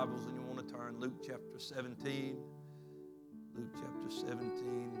turn Luke chapter 17. Luke chapter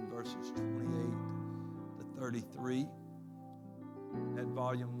 17 and verses 28 to 33. That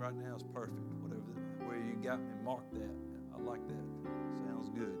volume right now is perfect. Where you got me, mark that. I like that. Sounds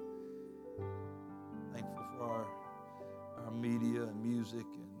good. Thankful for our media and music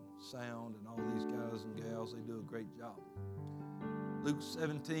and sound and all these guys and gals. They do a great job. Luke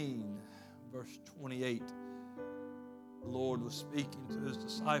 17, verse 28. The Lord was speaking to his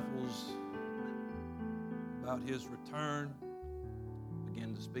disciples about his return.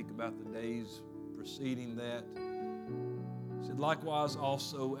 Began to speak about the days preceding that. He said, likewise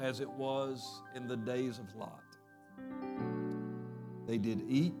also as it was in the days of Lot. They did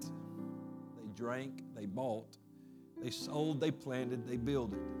eat, they drank, they bought, they sold, they planted, they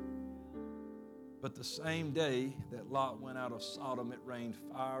builded. But the same day that Lot went out of Sodom, it rained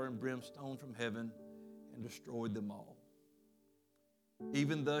fire and brimstone from heaven and destroyed them all.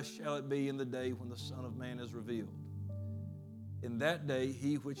 Even thus shall it be in the day when the Son of Man is revealed. In that day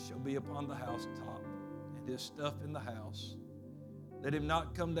he which shall be upon the housetop and his stuff in the house, let him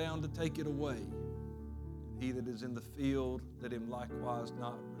not come down to take it away. And he that is in the field, let him likewise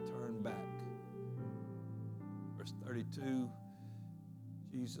not return back. Verse 32,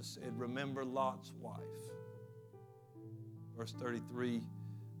 Jesus said, remember Lot's wife. Verse 33,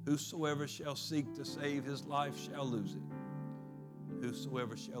 whosoever shall seek to save his life shall lose it. And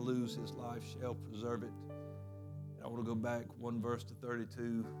whosoever shall lose his life shall preserve it. And I want to go back one verse to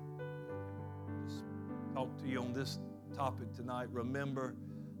 32. Just talk to you on this topic tonight. Remember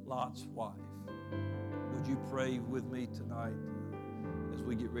Lot's wife. Would you pray with me tonight as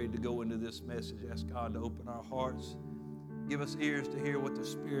we get ready to go into this message? Ask God to open our hearts. Give us ears to hear what the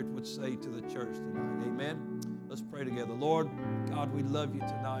Spirit would say to the church tonight. Amen. Let's pray together. Lord God, we love you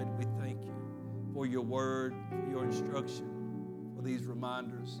tonight. We thank you for your word, for your instruction, for these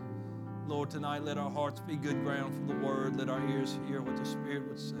reminders. Lord, tonight let our hearts be good ground for the word. Let our ears hear what the Spirit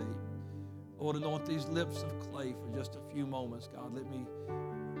would say. Lord, anoint these lips of clay for just a few moments, God. Let me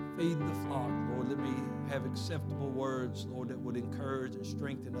feed the flock, Lord. Let me have acceptable words, Lord, that would encourage and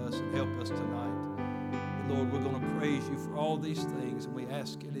strengthen us and help us tonight. And Lord, we're going to praise you for all these things, and we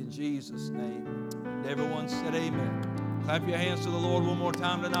ask it in Jesus' name. And everyone said amen. Clap your hands to the Lord one more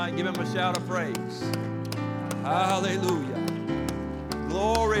time tonight. Give him a shout of praise. Hallelujah.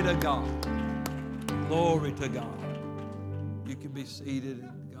 Glory to God. Glory to God. You can be seated.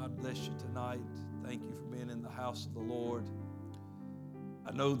 God bless you tonight. Thank you for being in the house of the Lord.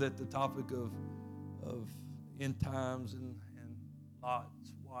 I know that the topic of end times and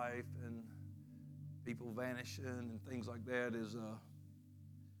Lot's wife and people vanishing and things like that is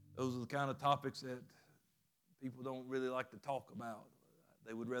those are the kind of topics that people don't really like to talk about.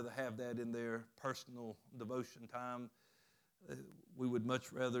 They would rather have that in their personal devotion time. We would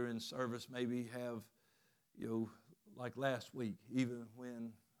much rather in service maybe have, like last week, even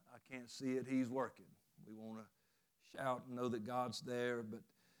when I can't see it, he's working. We want to shout and know that God's there.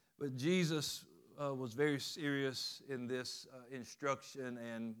 But Jesus was very serious in this instruction.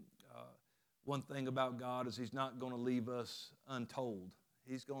 And one thing about God is he's not going to leave us untold.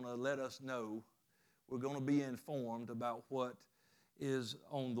 He's going to let us know. We're going to be informed about what is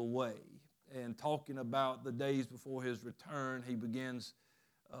on the way. And talking about the days before his return, he begins,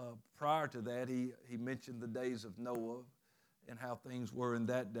 prior to that, he mentioned the days of Noah and how things were in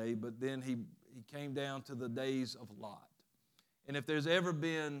that day. But then he came down to the days of Lot. And if there's ever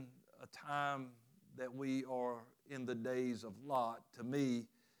been a time that we are in the days of Lot, to me,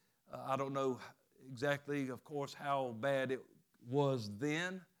 I don't know exactly, of course, how bad it was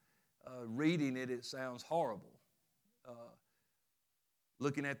then. Reading it, it sounds horrible.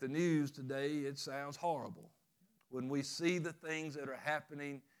 Looking at the news today, it sounds horrible. When we see the things that are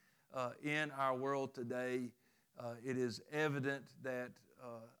happening in our world today, it is evident that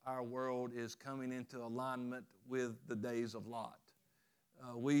our world is coming into alignment with the days of Lot.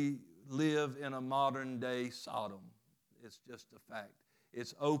 We live in a modern day Sodom. It's just a fact.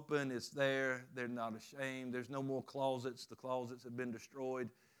 It's open, it's there, they're not ashamed. There's no more closets. The closets have been destroyed,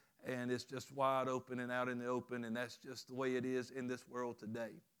 and it's just wide open and out in the open, and that's just the way it is in this world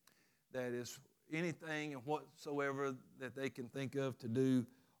today. That is anything and whatsoever that they can think of to do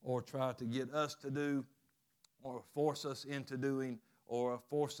or try to get us to do or force us into doing or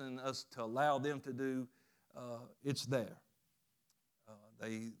forcing us to allow them to do, it's there.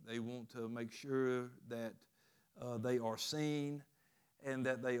 They want to make sure that they are seen and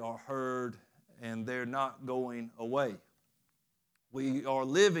that they are heard, and they're not going away. We are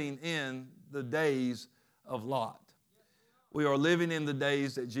living in the days of Lot. We are living in the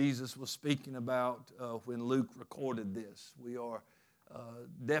days that Jesus was speaking about when Luke recorded this. We are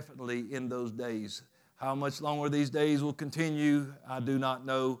definitely in those days. How much longer these days will continue, I do not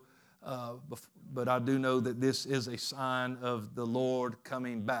know, but I do know that this is a sign of the Lord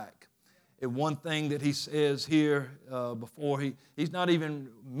coming back. And one thing that he says here before he's not even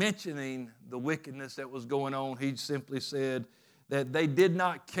mentioning the wickedness that was going on. He simply said that they did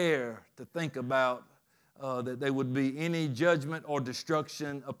not care to think about that there would be any judgment or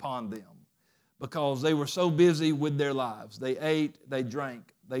destruction upon them, because they were so busy with their lives. They ate, they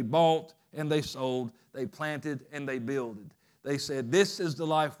drank, they bought and they sold, they planted and they builded. They said, this is the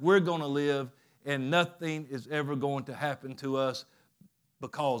life we're going to live, and nothing is ever going to happen to us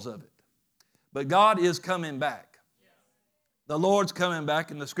because of it. But God is coming back. The Lord's coming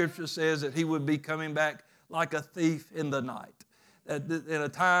back, and the Scripture says that He would be coming back like a thief in the night. That in a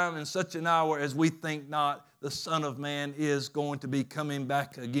time, in such an hour as we think not, the Son of Man is going to be coming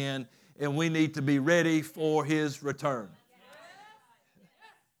back again, and we need to be ready for His return.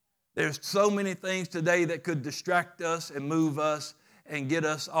 There's so many things today that could distract us and move us and get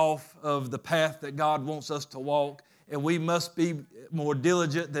us off of the path that God wants us to walk. And we must be more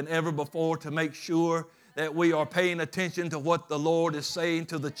diligent than ever before to make sure that we are paying attention to what the Lord is saying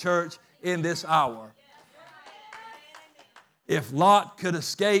to the church in this hour. If Lot could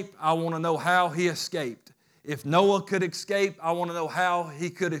escape, I want to know how he escaped. If Noah could escape, I want to know how he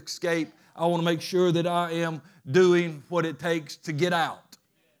could escape. I want to make sure that I am doing what it takes to get out.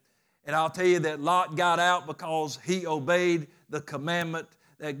 And I'll tell you that Lot got out because he obeyed the commandment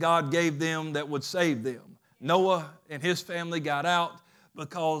that God gave them that would save them. Noah and his family got out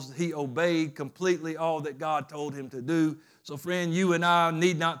because he obeyed completely all that God told him to do. So friend, you and I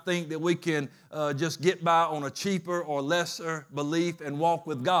need not think that we can just get by on a cheaper or lesser belief and walk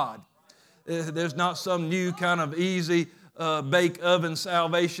with God. There's not some new kind of easy bake oven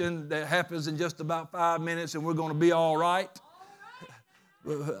salvation that happens in just about 5 minutes and we're going to be all right.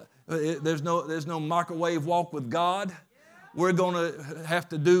 There's no microwave walk with God. We're going to have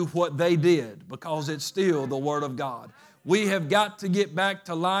to do what they did because it's still the Word of God. We have got to get back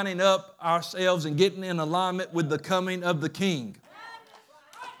to lining up ourselves and getting in alignment with the coming of the King.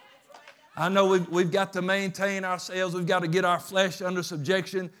 I know we've got to maintain ourselves. We've got to get our flesh under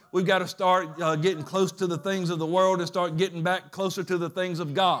subjection. We've got to start getting close to the things of the world and start getting back closer to the things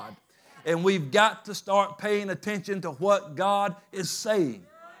of God. And we've got to start paying attention to what God is saying.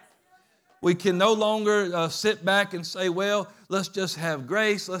 We can no longer sit back and say, well, let's just have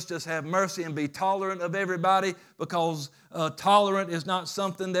grace, let's just have mercy and be tolerant of everybody, because tolerant is not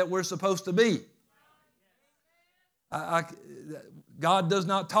something that we're supposed to be. God does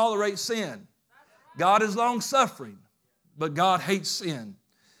not tolerate sin. God is long-suffering, but God hates sin.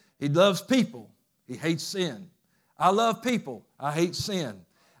 He loves people. He hates sin. I love people. I hate sin.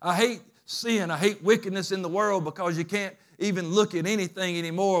 I hate sin. I hate wickedness in the world because you can't even look at anything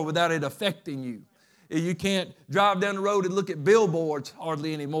anymore without it affecting you. You can't drive down the road and look at billboards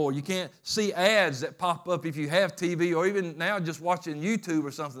hardly anymore. You can't see ads that pop up if you have TV, or even now just watching YouTube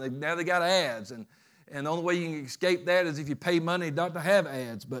or something. Now they got ads, and the only way you can escape that is if you pay money not to have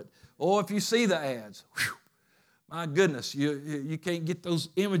ads. Or if you see the ads, whew, my goodness, you can't get those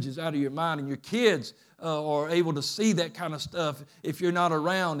images out of your mind, and your kids are able to see that kind of stuff if you're not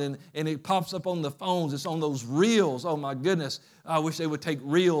around, and it pops up on the phones. It's on those reels. Oh my goodness, I wish they would take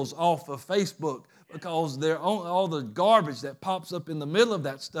reels off of Facebook, because they're on all the garbage that pops up in the middle of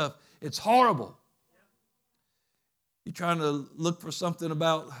that stuff. It's horrible. You're trying to look for something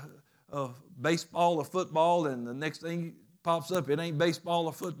about baseball or football, and the next thing pops up, it ain't baseball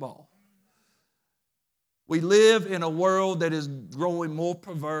or football. We live in a world that is growing more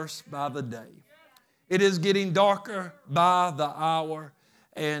perverse by the day. It is getting darker by the hour.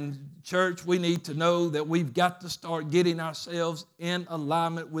 And church, we need to know that we've got to start getting ourselves in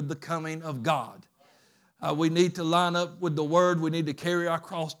alignment with the coming of God. We need to line up with the Word. We need to carry our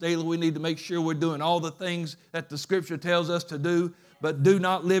cross daily. We need to make sure we're doing all the things that the Scripture tells us to do. But do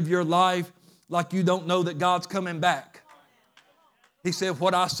not live your life like you don't know that God's coming back. He said,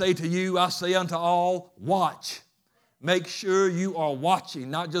 what I say to you, I say unto all, watch. Make sure you are watching,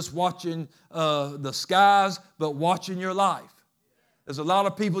 not just watching the skies, but watching your life. There's a lot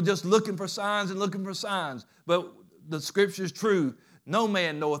of people just looking for signs and looking for signs. But the Scripture is true. No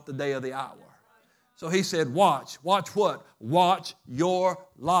man knoweth the day or the hour. So he said, watch. Watch what? Watch your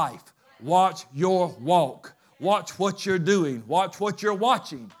life. Watch your walk. Watch what you're doing. Watch what you're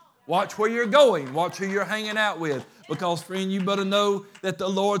watching. Watch where you're going. Watch who you're hanging out with. Because, friend, you better know that the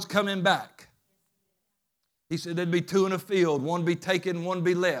Lord's coming back. He said there'd be two in a field, one be taken, one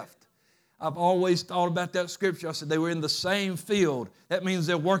be left. I've always thought about that scripture. I said they were in the same field. That means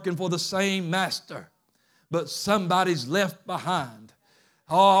they're working for the same master. But somebody's left behind.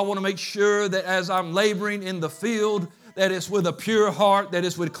 Oh, I want to make sure that as I'm laboring in the field, that it's with a pure heart, that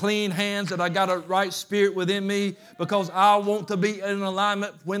it's with clean hands, that I got a right spirit within me, because I want to be in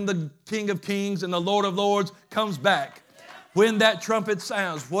alignment when the King of Kings and the Lord of Lords comes back. When that trumpet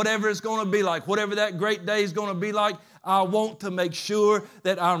sounds, whatever it's going to be like, whatever that great day is going to be like, I want to make sure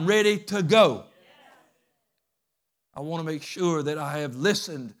that I'm ready to go. I want to make sure that I have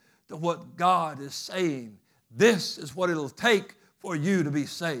listened to what God is saying. This is what it'll take for you to be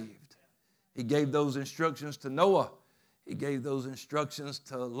saved. He gave those instructions to Noah. He gave those instructions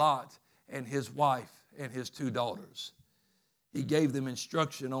to Lot and his wife and his 2 daughters. He gave them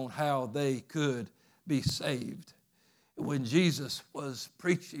instruction on how they could be saved. When Jesus was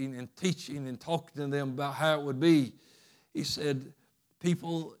preaching and teaching and talking to them about how it would be, he said,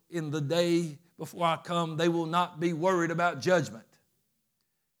 people in the day before I come, they will not be worried about judgment.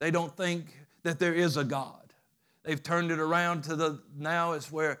 They don't think that there is a God. They've turned it around to now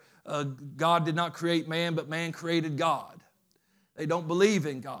it's where God did not create man, but man created God. They don't believe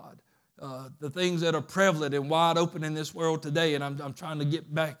in God. The things that are prevalent and wide open in this world today, and I'm trying to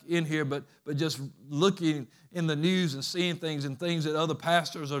get back in here, but just looking in the news and seeing things and things that other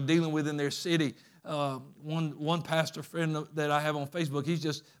pastors are dealing with in their city. One pastor friend that I have on Facebook, he's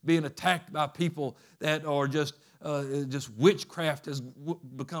just being attacked by people that are just witchcraft has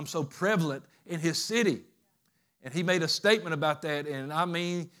become so prevalent in his city. And he made a statement about that, and I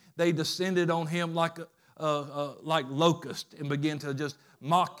mean, they descended on him like locusts and began to just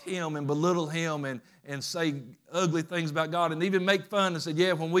mock him and belittle him and say ugly things about God and even make fun and said,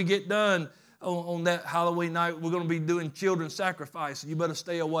 yeah, when we get done on that Halloween night, we're going to be doing children's sacrifice. You better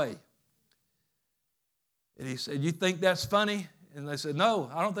stay away. And he said, you think that's funny? And they said, no,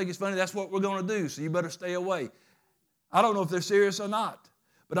 I don't think it's funny. That's what we're going to do, so you better stay away. I don't know if they're serious or not,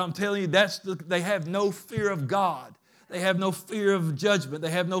 but I'm telling you, they have no fear of God. They have no fear of judgment. They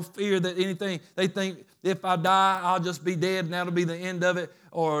have no fear that anything, they think if I die, I'll just be dead and that'll be the end of it.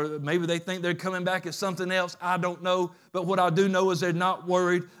 Or maybe they think they're coming back as something else. I don't know. But what I do know is they're not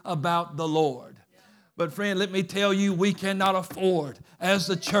worried about the Lord. But friend, let me tell you, we cannot afford as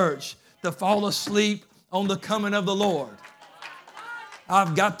the church to fall asleep on the coming of the Lord.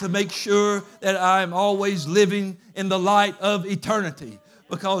 I've got to make sure that I'm always living in the light of eternity,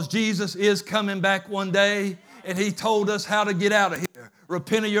 because Jesus is coming back one day. And he told us how to get out of here.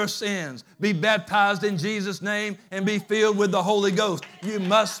 Repent of your sins. Be baptized in Jesus' name and be filled with the Holy Ghost. You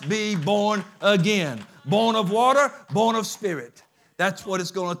must be born again. Born of water, born of spirit. That's what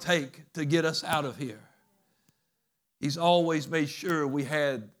it's going to take to get us out of here. He's always made sure we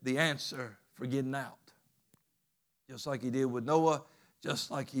had the answer for getting out. Just like he did with Noah,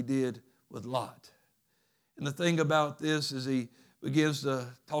 just like he did with Lot. And the thing about this is he begins to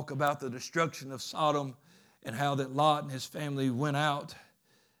talk about the destruction of Sodom and how that Lot and his family went out.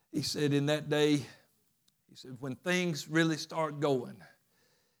 He said in that day, he said, when things really start going,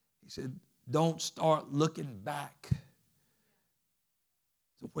 he said, don't start looking back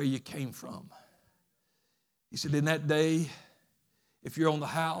to where you came from. He said, in that day, if you're on the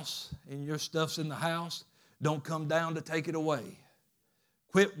house and your stuff's in the house, don't come down to take it away.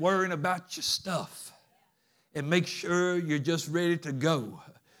 Quit worrying about your stuff and make sure you're just ready to go.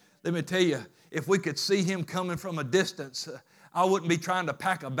 Let me tell you, if we could see him coming from a distance, I wouldn't be trying to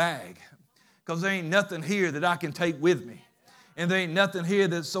pack a bag, because there ain't nothing here that I can take with me. And there ain't nothing here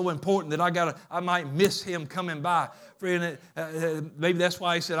that's so important that I might miss him coming by. Friend, maybe that's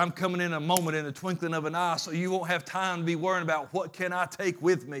why he said, I'm coming in a moment, in the twinkling of an eye, so you won't have time to be worrying about what can I take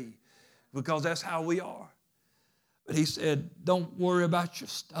with me, because that's how we are. But he said, don't worry about your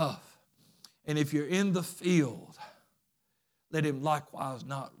stuff. And if you're in the field, let him likewise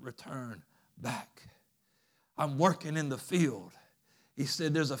not return back. I'm working in the field. He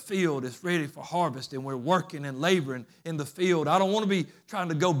said there's a field that's ready for harvest, and we're working and laboring in the field. I don't want to be trying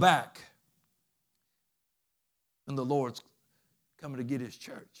to go back when the Lord's coming to get his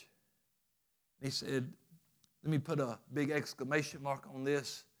church. He said, let me put a big exclamation mark on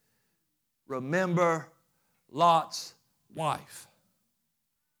this. Remember Lot's wife.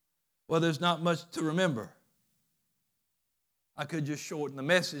 Well, there's not much to remember. I could just shorten the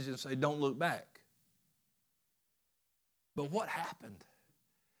message and say, don't look back. But what happened?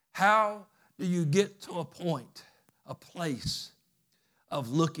 How do you get to a point, a place of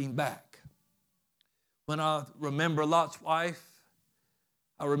looking back? When I remember Lot's wife,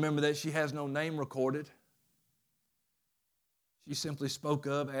 I remember that she has no name recorded. She simply spoke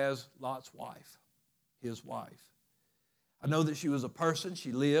of as Lot's wife, his wife. I know that she was a person.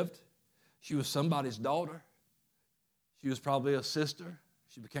 She lived. She was somebody's daughter. She was probably a sister.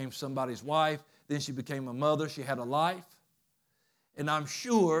 She became somebody's wife. Then she became a mother. She had a life. And I'm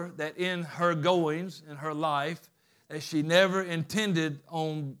sure that in her goings, in her life, that she never intended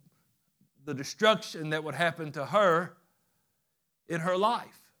on the destruction that would happen to her in her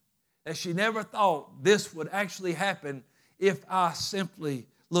life. That she never thought this would actually happen if I simply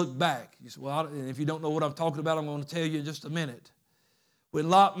look back. You say, well, and if you don't know what I'm talking about, I'm going to tell you in just a minute. When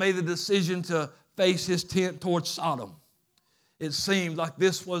Lot made the decision to face his tent towards Sodom, it seemed like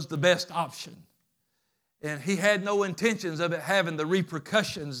this was the best option. And he had no intentions of it having the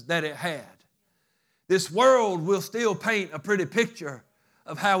repercussions that it had. This world will still paint a pretty picture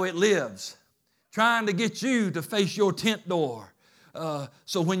of how it lives, trying to get you to face your tent door.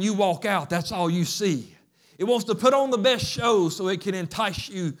 So when you walk out, that's all you see. It wants to put on the best show so it can entice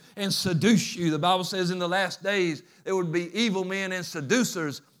you and seduce you. The Bible says in the last days there would be evil men and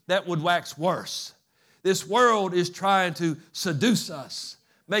seducers that would wax worse. This world is trying to seduce us,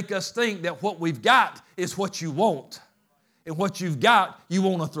 make us think that what we've got is what you want. And what you've got, you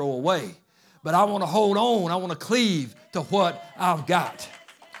want to throw away. But I want to hold on. I want to cleave to what I've got.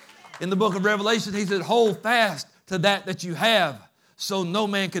 In the book of Revelation, he said, hold fast to that you have, so no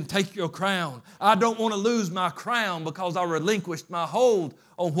man can take your crown. I don't want to lose my crown because I relinquished my hold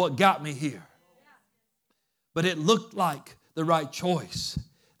on what got me here. But it looked like the right choice.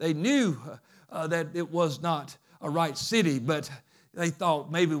 They knew that it was not a right city, but they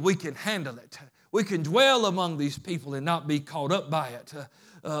thought maybe we can handle it. We can dwell among these people and not be caught up by it.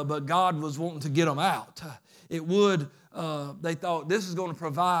 But God was wanting to get them out. They thought this is going to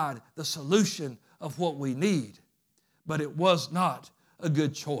provide the solution of what we need. But it was not a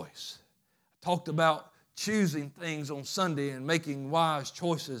good choice. I talked about choosing things on Sunday and making wise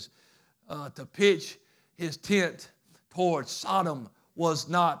choices. To pitch his tent towards Sodom was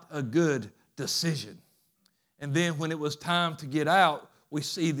not a good decision. And then when it was time to get out, we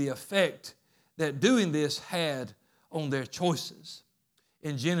see the effect that doing this had on their choices.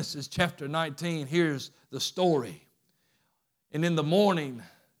 In Genesis chapter 19, here's the story. And in the morning,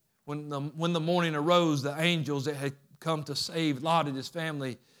 when the morning arose, the angels that had come to save Lot and his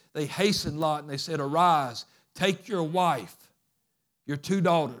family, they hastened Lot and they said, arise, take your wife, your 2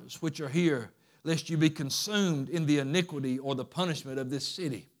 daughters, which are here, lest you be consumed in the iniquity or the punishment of this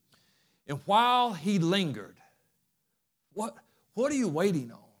city. And while he lingered, what are you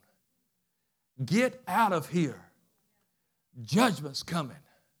waiting on? Get out of here. Judgment's coming.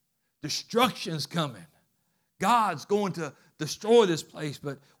 Destruction's coming. God's going to destroy this place.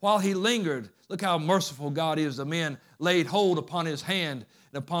 But while he lingered, look how merciful God is. The men laid hold upon his hand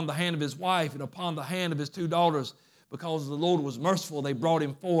and upon the hand of his wife and upon the hand of his 2 daughters. Because the Lord was merciful, they brought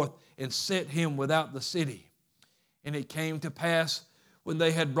him forth and set him without the city. And it came to pass when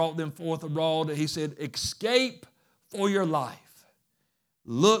they had brought them forth abroad, he said, escape for your life.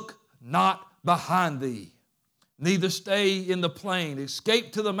 Look not behind thee, neither stay in the plain.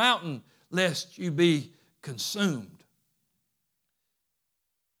 Escape to the mountain, lest you be consumed.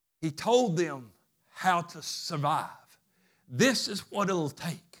 He told them how to survive. This is what it'll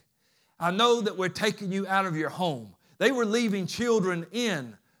take. I know that we're taking you out of your home. They were leaving children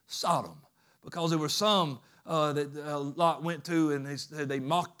in Sodom because there were some that Lot went to, and they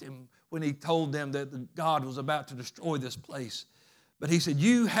mocked him when he told them that God was about to destroy this place. But he said,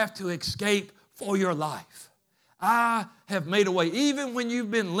 you have to escape for your life. I have made a way. Even when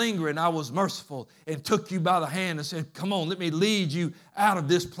you've been lingering, I was merciful and took you by the hand and said, come on, let me lead you out of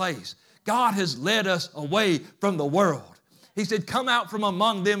this place. God has led us away from the world. He said, come out from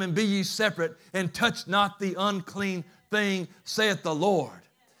among them and be ye separate and touch not the unclean thing, saith the Lord.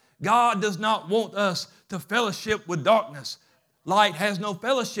 God does not want us to fellowship with darkness. Light has no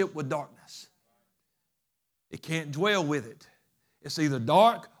fellowship with darkness. It can't dwell with it. It's either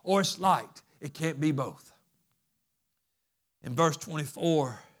dark or it's light. It can't be both. In verse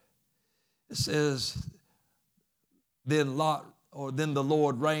 24, it says, Then the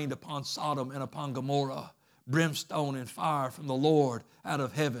Lord rained upon Sodom and upon Gomorrah brimstone and fire from the Lord out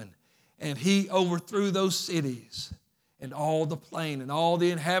of heaven. And he overthrew those cities and all the plain and all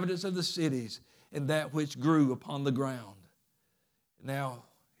the inhabitants of the cities and that which grew upon the ground. Now,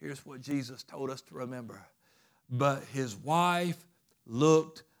 here's what Jesus told us to remember. But his wife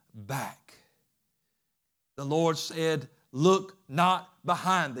looked back. The Lord said, look not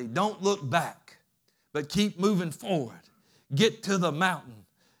behind thee. Don't look back, but keep moving forward. Get to the mountain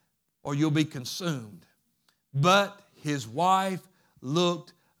or you'll be consumed. But his wife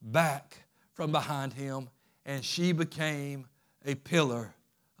looked back from behind him, and she became a pillar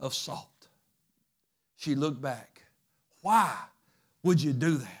of salt. She looked back. Why would you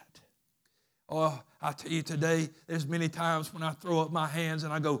do that? Oh, I tell you today, there's many times when I throw up my hands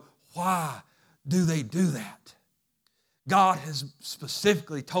and I go, why do they do that? God has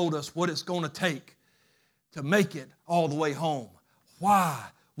specifically told us what it's going to take to make it all the way home. Why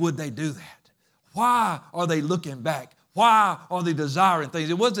would they do that? Why are they looking back? Why are they desiring things?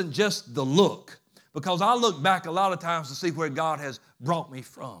 It wasn't just the look, because I look back a lot of times to see where God has brought me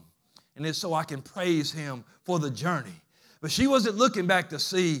from, and it's so I can praise Him for the journey. But she wasn't looking back to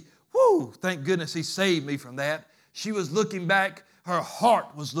see, whoo, thank goodness He saved me from that. She was looking back. Her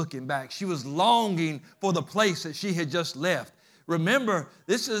heart was looking back. She was longing for the place that she had just left. Remember,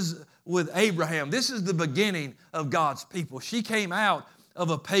 this is with Abraham. This is the beginning of God's people. She came out of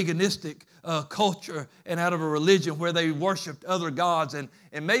a paganistic culture and out of a religion where they worshiped other gods, and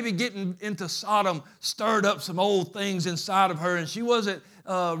maybe getting into Sodom stirred up some old things inside of her, and she wasn't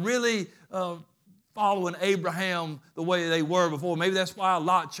really following Abraham the way they were before. Maybe that's why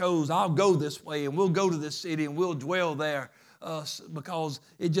Lot chose, I'll go this way and we'll go to this city and we'll dwell there because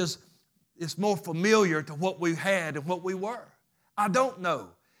it's more familiar to what we had and what we were. I don't know.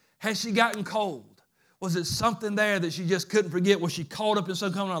 Has she gotten cold? Was it something there that she just couldn't forget? Was she caught up in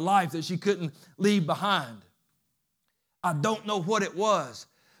some kind of life that she couldn't leave behind? I don't know what it was,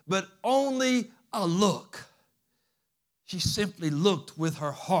 but only a look. She simply looked with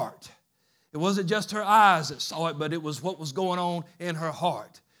her heart. It wasn't just her eyes that saw it, but it was what was going on in her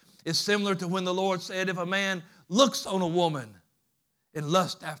heart. It's similar to when the Lord said, if a man looks on a woman and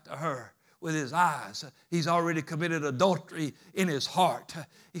lusts after her with his eyes, he's already committed adultery in his heart.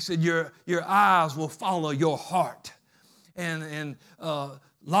 He said, your eyes will follow your heart. And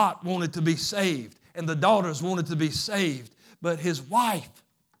Lot wanted to be saved, and the daughters wanted to be saved, but his wife,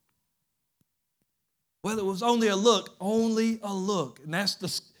 well, it was only a look, and that's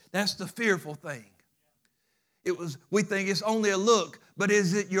the fearful thing. We think it's only a look, but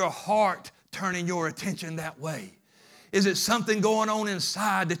is it your heart turning your attention that way? Is it something going on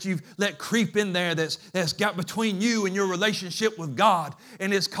inside that you've let creep in there that's got between you and your relationship with God,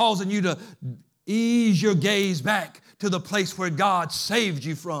 and it's causing you to ease your gaze back to the place where God saved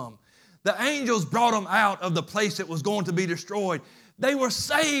you from? The angels brought them out of the place that was going to be destroyed. They were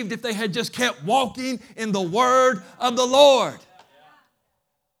saved if they had just kept walking in the word of the Lord.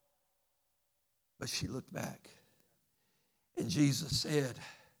 But she looked back, and Jesus said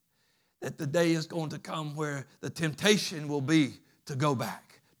that the day is going to come where the temptation will be to go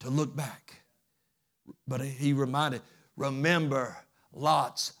back, to look back. But He reminded, remember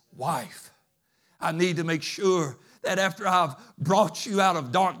Lot's wife. I need to make sure that after I've brought you out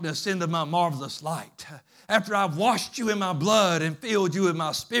of darkness into my marvelous light, after I've washed you in my blood and filled you with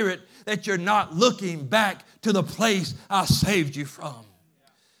my spirit, that you're not looking back to the place I saved you from.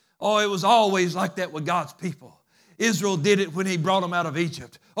 Oh, it was always like that with God's people. Israel did it when He brought them out of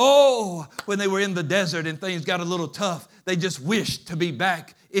Egypt. Oh, when they were in the desert and things got a little tough, they just wished to be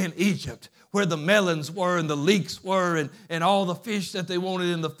back in Egypt, where the melons were and the leeks were and all the fish that they wanted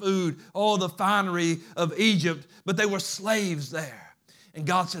in the food, all the finery of Egypt, but they were slaves there. And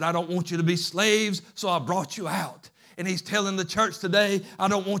God said, I don't want you to be slaves, so I brought you out. And He's telling the church today, I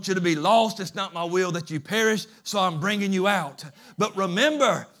don't want you to be lost. It's not my will that you perish, so I'm bringing you out. But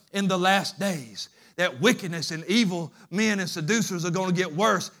remember, in the last days, that wickedness and evil men and seducers are going to get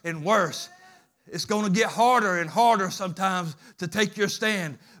worse and worse. It's going to get harder and harder sometimes to take your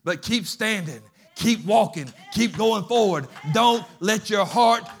stand, but keep standing, keep walking, keep going forward. Don't let your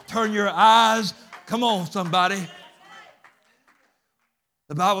heart turn your eyes. Come on, somebody.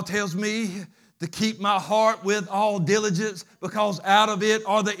 The Bible tells me to keep my heart with all diligence, because out of it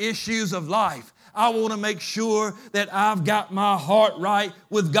are the issues of life. I want to make sure that I've got my heart right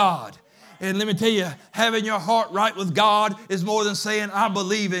with God. And let me tell you, having your heart right with God is more than saying, I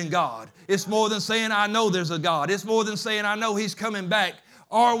believe in God. It's more than saying, I know there's a God. It's more than saying, I know He's coming back.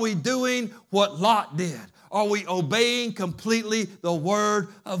 Are we doing what Lot did? Are we obeying completely the Word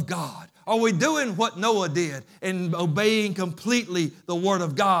of God? Are we doing what Noah did and obeying completely the Word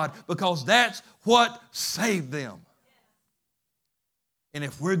of God? Because that's what saved them. And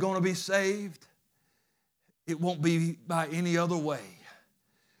if we're going to be saved, it won't be by any other way.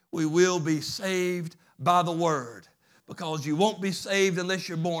 We will be saved by the Word, because you won't be saved unless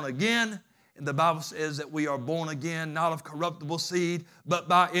you're born again. And the Bible says that we are born again, not of corruptible seed, but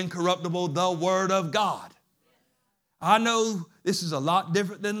by incorruptible, the Word of God. I know this is a lot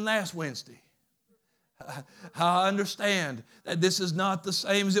different than last Wednesday. I understand that this is not the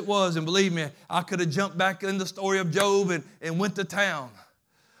same as it was. And believe me, I could have jumped back in the story of Job and went to town.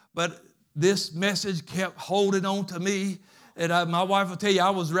 But this message kept holding on to me. And my wife will tell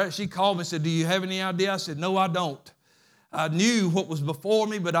you, she called me and said, do you have any idea? I said, no, I don't. I knew what was before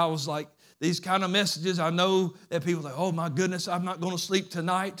me, but I was like, these kind of messages, I know that people are like, oh my goodness, I'm not going to sleep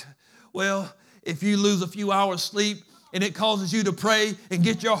tonight. Well, if you lose a few hours sleep, and it causes you to pray and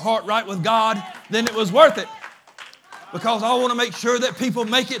get your heart right with God, then it was worth it. Because I want to make sure that people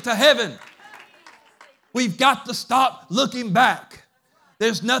make it to heaven. We've got to stop looking back.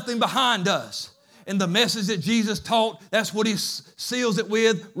 There's nothing behind us. And the message that Jesus taught, that's what he seals it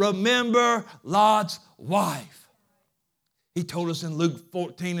with. Remember Lot's wife. He told us in Luke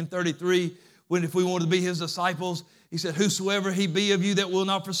 14:33, when if we wanted to be his disciples, he said, whosoever he be of you that will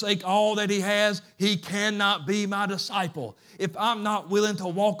not forsake all that he has, he cannot be my disciple. If I'm not willing to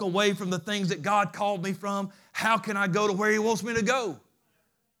walk away from the things that God called me from, how can I go to where he wants me to go?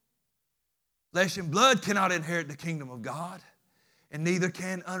 Flesh and blood cannot inherit the kingdom of God, and neither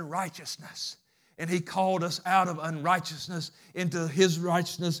can unrighteousness. And he called us out of unrighteousness into his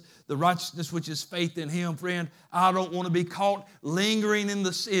righteousness, the righteousness which is faith in him. Friend, I don't want to be caught lingering in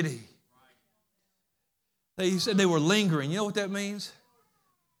the city. He said they were lingering. You know what that means?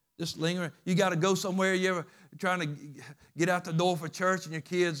 Just lingering. You got to go somewhere. You ever trying to get out the door for church and your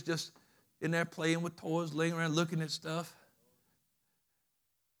kids just in there playing with toys, lingering, looking at stuff?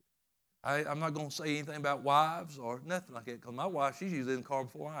 I'm not going to say anything about wives or nothing like that, because my wife, she's usually in the car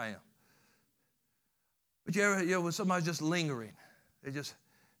before I am. But you ever, when somebody's just lingering, they just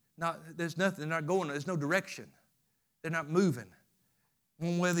not, there's nothing, they're not going, there's no direction. They're not moving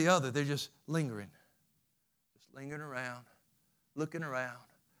one way or the other. They're just lingering. Just lingering around, looking around.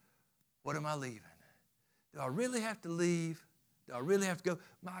 What am I leaving? Do I really have to leave? Do I really have to go?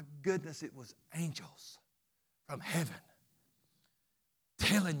 My goodness, it was angels from heaven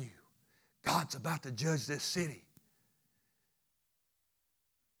telling you God's about to judge this city.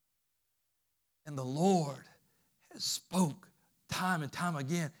 And the Lord has spoke time and time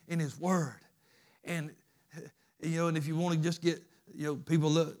again in his word. And, and if you want to just get, people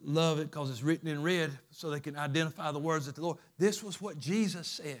love it because it's written in red so they can identify the words of the Lord. This was what Jesus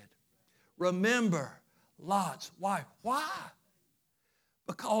said. Remember Lot's wife. Why?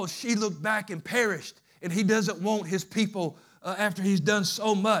 Because she looked back and perished, and he doesn't want his people, after he's done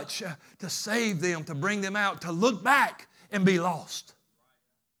so much to save them, to bring them out, to look back and be lost.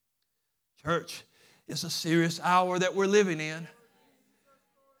 Church, it's a serious hour that we're living in.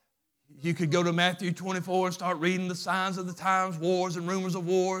 You could go to Matthew 24 and start reading the signs of the times, wars and rumors of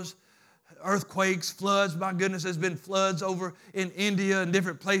wars, earthquakes, floods. My goodness, there's been floods over in India and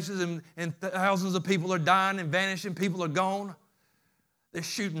different places, and thousands of people are dying and vanishing. People are gone. They're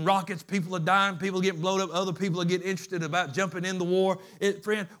shooting rockets. People are dying. People are getting blown up. Other people are getting interested about jumping in the war.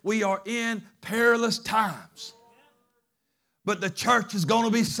 Friend, we are in perilous times. But the church is going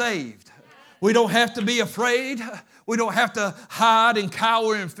to be saved. We don't have to be afraid. We don't have to hide and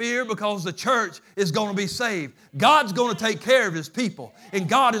cower in fear, because the church is going to be saved. God's going to take care of his people. And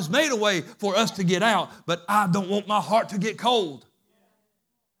God has made a way for us to get out. But I don't want my heart to get cold.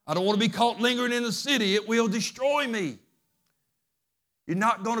 I don't want to be caught lingering in the city. It will destroy me. You're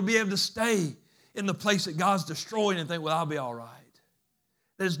not going to be able to stay in the place that God's destroying and think, well, I'll be all right.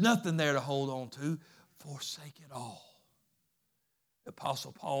 There's nothing there to hold on to. Forsake it all. The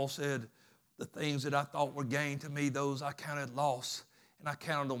Apostle Paul said, the things that I thought were gain to me, those I counted loss, and I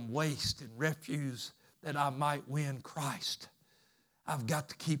counted them waste and refuse, that I might win Christ. I've got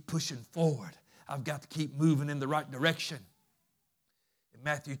to keep pushing forward. I've got to keep moving in the right direction. In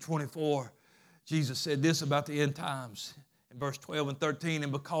Matthew 24, Jesus said this about the end times. In verse 12 and 13,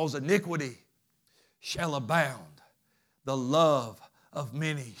 and because iniquity shall abound, the love of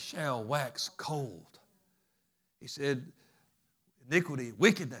many shall wax cold. He said, iniquity,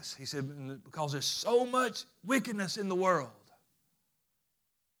 wickedness. He said, because there's so much wickedness in the world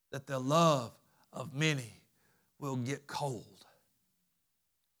that the love of many will get cold.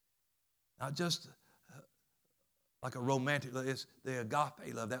 Not just like a romantic love, it's the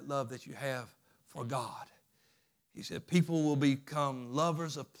agape love, that love that you have for God. He said, people will become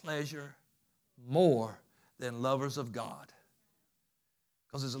lovers of pleasure more than lovers of God.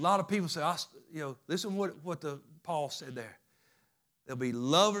 Because there's a lot of people say, listen what Paul said there. They'll be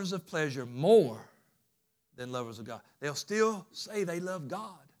lovers of pleasure more than lovers of God. They'll still say they love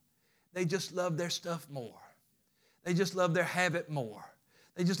God. They just love their stuff more. They just love their habit more.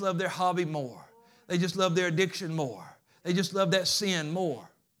 They just love their hobby more. They just love their addiction more. They just love that sin more.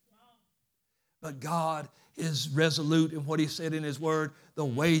 But God is resolute in what he said in his word. The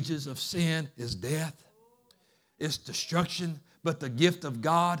wages of sin is death. It's destruction. But the gift of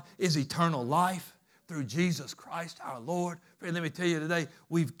God is eternal life through Jesus Christ our Lord. Friend, let me tell you today,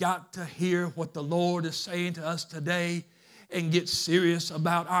 we've got to hear what the Lord is saying to us today and get serious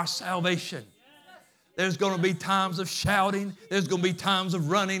about our salvation. There's going to be times of shouting. There's going to be times of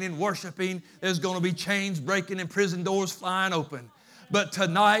running and worshiping. There's going to be chains breaking and prison doors flying open. But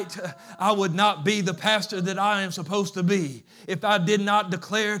tonight, I would not be the pastor that I am supposed to be if I did not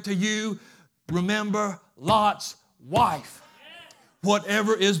declare to you, remember Lot's wife.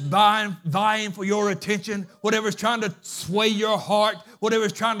 Whatever is vying for your attention, whatever is trying to sway your heart, whatever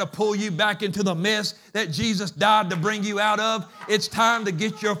is trying to pull you back into the mess that Jesus died to bring you out of, it's time to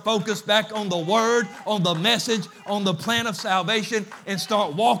get your focus back on the Word, on the message, on the plan of salvation, and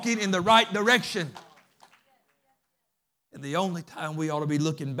start walking in the right direction. And the only time we ought to be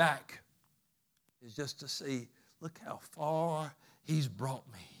looking back is just to see, look how far He's brought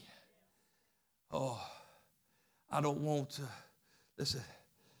me. Oh, I don't want to. Listen,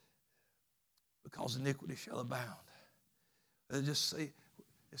 because iniquity shall abound. Just see,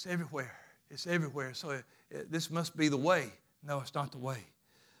 it's everywhere. It's everywhere. So this must be the way. No, it's not the way.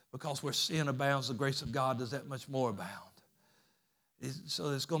 Because where sin abounds, the grace of God does that much more abound.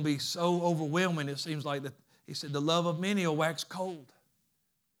 So it's going to be so overwhelming, it seems like that. He said, the love of many will wax cold.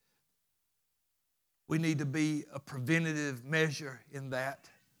 We need to be a preventative measure in that.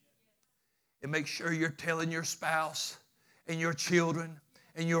 And make sure you're telling your spouse and your children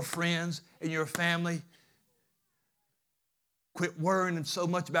and your friends and your family, quit worrying so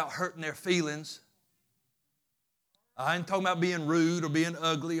much about hurting their feelings. I ain't talking about being rude or being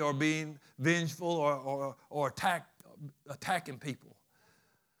ugly or being vengeful or attacking people.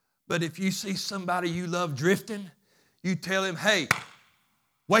 But if you see somebody you love drifting, you tell him, hey,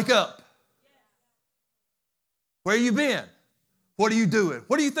 wake up. Where you been? What are you doing?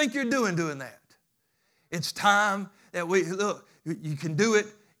 What do you think you're doing that? It's time that look, you can do it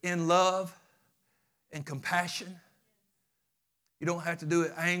in love and compassion. You don't have to do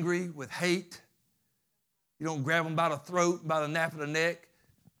it angry with hate. You don't grab them by the throat, by the nape of the neck,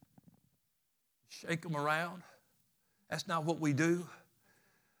 shake them around. That's not what we do.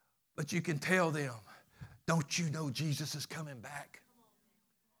 But you can tell them, don't you know Jesus is coming back?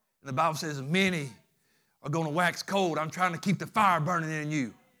 And the Bible says many are going to wax cold. I'm trying to keep the fire burning in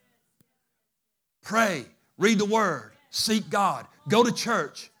you. Pray, read the Word, seek God, go to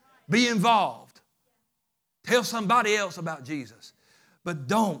church, be involved. Tell somebody else about Jesus. But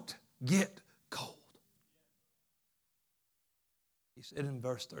don't get cold. He said in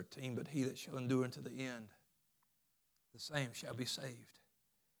verse 13, but he that shall endure unto the end, the same shall be saved.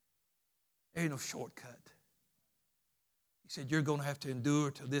 There ain't no shortcut. He said, you're going to have to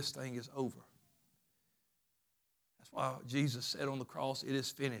endure till this thing is over. That's why Jesus said on the cross, it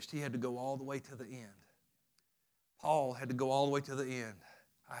is finished. He had to go all the way to the end. Paul had to go all the way to the end.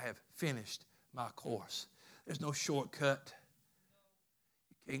 I have finished my course. There's no shortcut.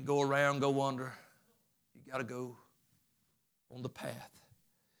 You can't go around, go under. You got to go on the path.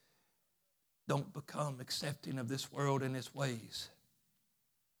 Don't become accepting of this world and its ways.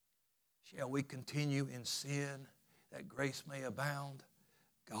 Shall we continue in sin that grace may abound?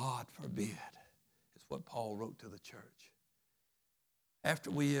 God forbid, is what Paul wrote to the church. After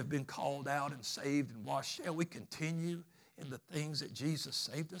we have been called out and saved and washed, shall we continue in the things that Jesus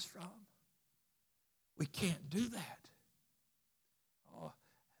saved us from? We can't do that. Oh,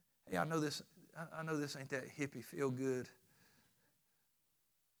 hey, I know this ain't that hippie feel-good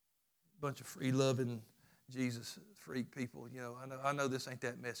bunch of free-loving Jesus freak people. You know, I know this ain't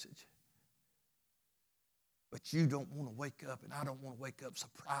that message. But you don't want to wake up, and I don't want to wake up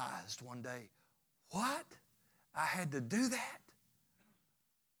surprised one day. What? I had to do that?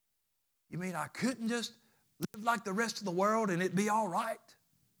 You mean I couldn't just live like the rest of the world and it'd be all right?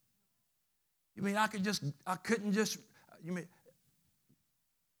 You mean you mean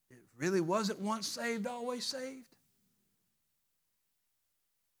it really wasn't once saved, always saved?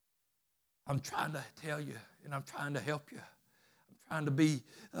 I'm trying to tell you, and I'm trying to help you. I'm trying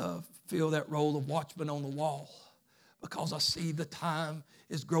to fill that role of watchman on the wall, because I see the time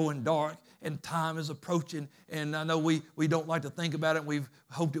is growing dark and time is approaching. And I know we don't like to think about it. We've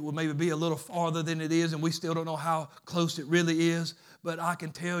hoped it would maybe be a little farther than it is, and we still don't know how close it really is. But I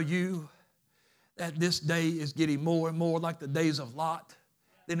can tell you that this day is getting more and more like the days of Lot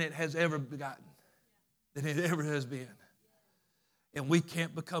than it has ever gotten, than it ever has been. And we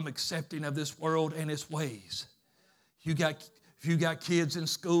can't become accepting of this world and its ways. If you got kids in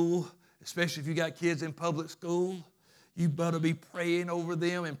school, especially if you got kids in public school, you better be praying over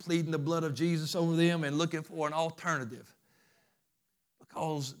them and pleading the blood of Jesus over them and looking for an alternative.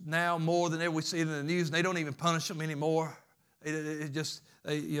 Because now more than ever we see it in the news, and they don't even punish them anymore. Just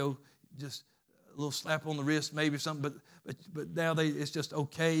a little slap on the wrist, maybe something. But now it's just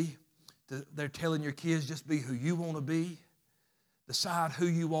okay. They're telling your kids, just be who you want to be. Decide who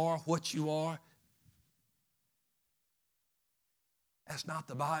you are, what you are. That's not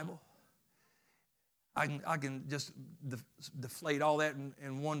the Bible. I can just deflate all that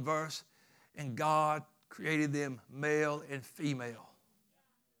in one verse. And God created them male and female.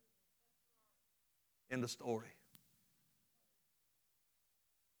 In the story.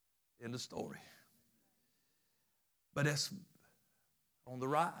 In the story. But it's on the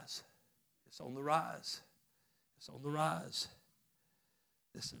rise. It's on the rise. It's on the rise.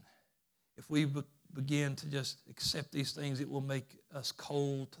 Listen, if we begin to just accept these things, it will make us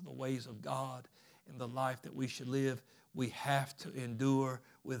cold to the ways of God and the life that we should live. We have to endure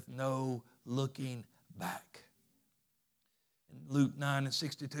with no looking back. In Luke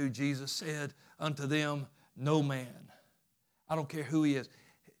 9:62, Jesus said unto them, no man, I don't care who he is,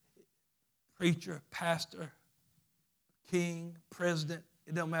 preacher, pastor, king, president,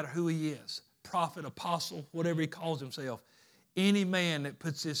 it doesn't matter who he is, prophet, apostle, whatever he calls himself, any man that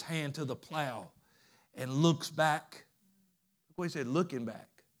puts his hand to the plow and looks back, look what he said, looking back,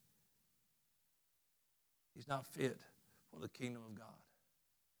 he's not fit for the kingdom of God.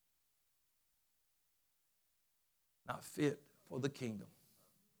 Not fit for the kingdom.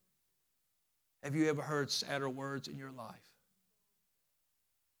 Have you ever heard sadder words in your life?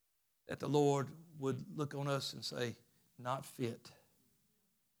 That the Lord would look on us and say, not fit.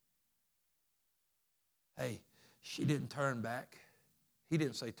 Hey, she didn't turn back. He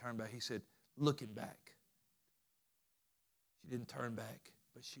didn't say turn back. He said looking back. She didn't turn back,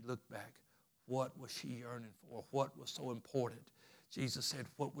 but she looked back. What was she yearning for? What was so important? Jesus said,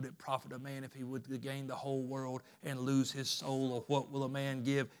 what would it profit a man if he would gain the whole world and lose his soul? Or what will a man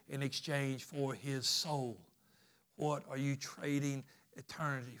give in exchange for his soul? What are you trading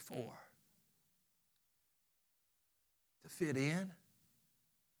eternity for? To fit in?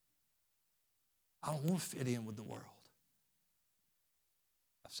 I don't want to fit in with the world.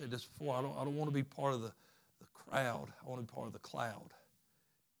 I've said this before. I don't want to be part of the crowd. I want to be part of the cloud.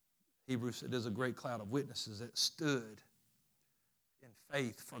 Hebrews said there's a great cloud of witnesses that stood in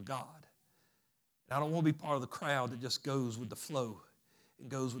faith for God. And I don't want to be part of the crowd that just goes with the flow and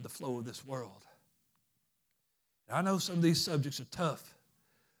goes with the flow of this world. And I know some of these subjects are tough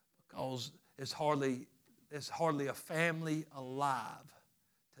because there's hardly a family alive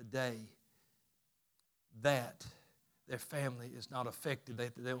today that their family is not affected. They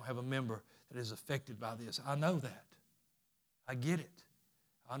don't have a member that is affected by this. I know that. I get it.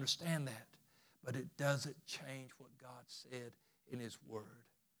 I understand that. But it doesn't change what God said in his word.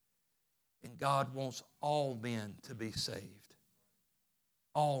 And God wants all men to be saved.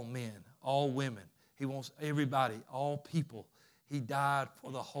 All men, all women. He wants everybody, all people. He died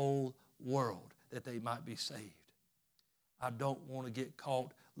for the whole world that they might be saved. I don't want to get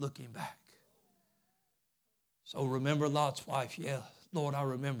caught looking back. So remember Lot's wife. Yeah, Lord, I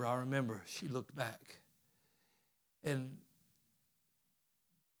remember. She looked back. And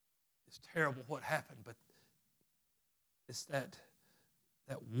it's terrible what happened, but it's that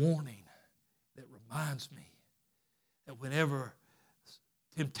warning that reminds me that whenever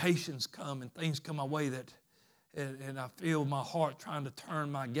temptations come and things come my way and I feel my heart trying to turn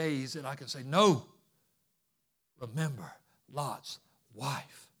my gaze, that I can say, no, remember Lot's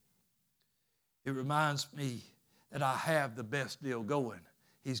wife. It reminds me that I have the best deal going.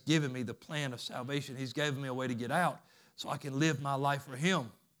 He's given me the plan of salvation. He's given me a way to get out so I can live my life for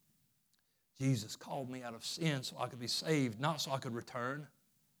him. Jesus called me out of sin so I could be saved, not so I could return.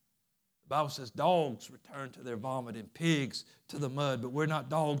 The Bible says dogs return to their vomit and pigs to the mud, but we're not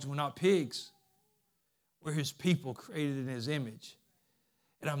dogs, we're not pigs. We're his people created in his image.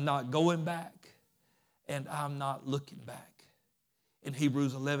 And I'm not going back, and I'm not looking back. In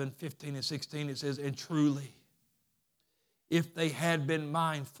Hebrews 11:15-16, it says, and truly, if they had been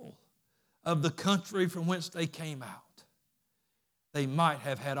mindful of the country from whence they came out, they might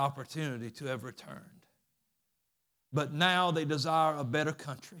have had opportunity to have returned. But now they desire a better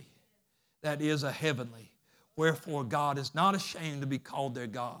country, that is a heavenly. Wherefore God is not ashamed to be called their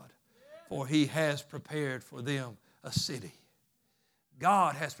God, for he has prepared for them a city.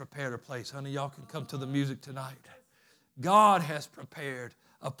 God has prepared a place. Honey, y'all can come to the music tonight. God has prepared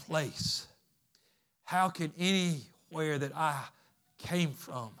a place. How can anywhere that I came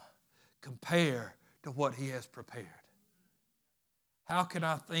from compare to what he has prepared? How can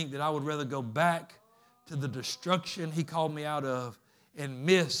I think that I would rather go back to the destruction he called me out of and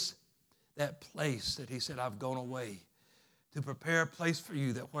miss that place that he said, I've gone away to prepare a place for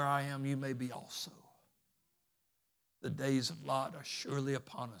you, that where I am you may be also. The days of Lot are surely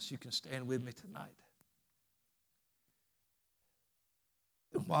upon us. You can stand with me tonight.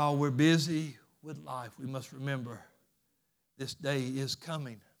 And while we're busy with life, we must remember this day is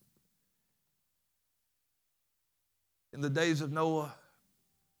coming. In the days of Noah,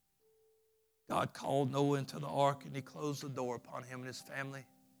 God called Noah into the ark, and he closed the door upon him and his family.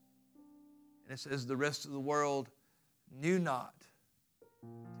 And it says the rest of the world knew not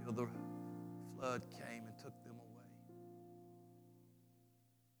till the flood came and took them away.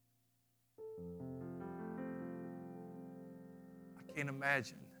 I can't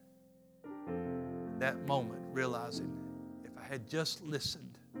imagine that moment realizing if I had just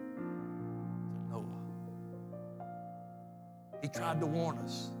listened to Noah. He tried to warn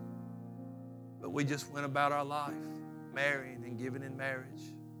us, but we just went about our life, marrying and giving in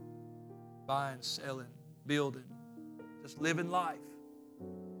marriage, buying, selling, building, just living life.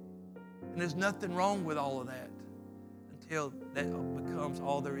 And there's nothing wrong with all of that until that becomes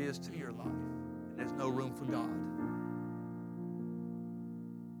all there is to your life, and there's no room for God.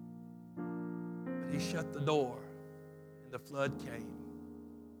 But he shut the door, and the flood came.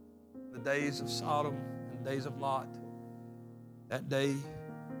 The days of Sodom and the days of Lot, that day,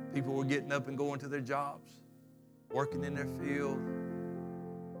 people were getting up and going to their jobs, working in their field,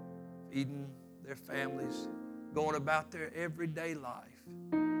 feeding their families, going about their everyday life,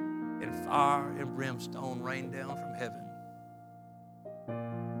 and fire and brimstone rained down from heaven.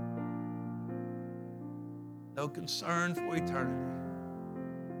 No concern for eternity,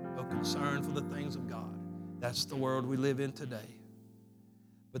 no concern for the things of God. That's the world we live in today.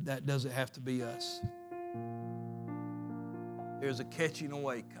 But that doesn't have to be us. There's a catching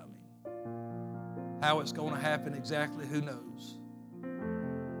away coming. How it's going to happen exactly, who knows?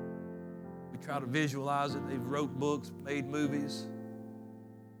 We try to visualize it. They've wrote books, made movies.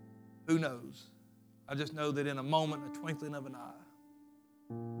 Who knows? I just know that in a moment, a twinkling of an eye,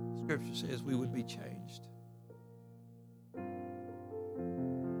 Scripture says we would be changed.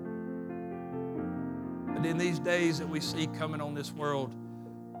 But in these days that we see coming on this world,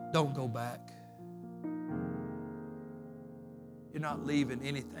 don't go back. You're not leaving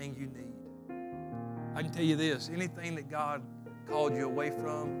anything you need. I can tell you this, anything that God called you away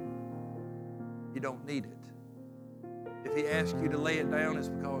from, you don't need it. If he asks you to lay it down, it's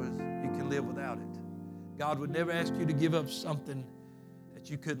because you can live without it. God would never ask you to give up something that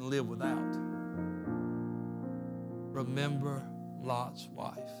you couldn't live without. Remember Lot's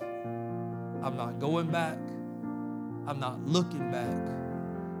wife. I'm not going back. I'm not looking back.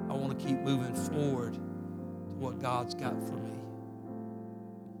 I want to keep moving forward to what God's got for me.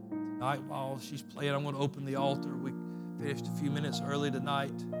 Tonight, while she's playing, I'm going to open the altar. We finished a few minutes early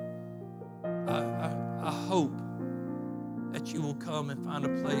tonight. I hope that you will come and find a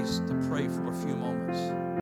place to pray for a few moments.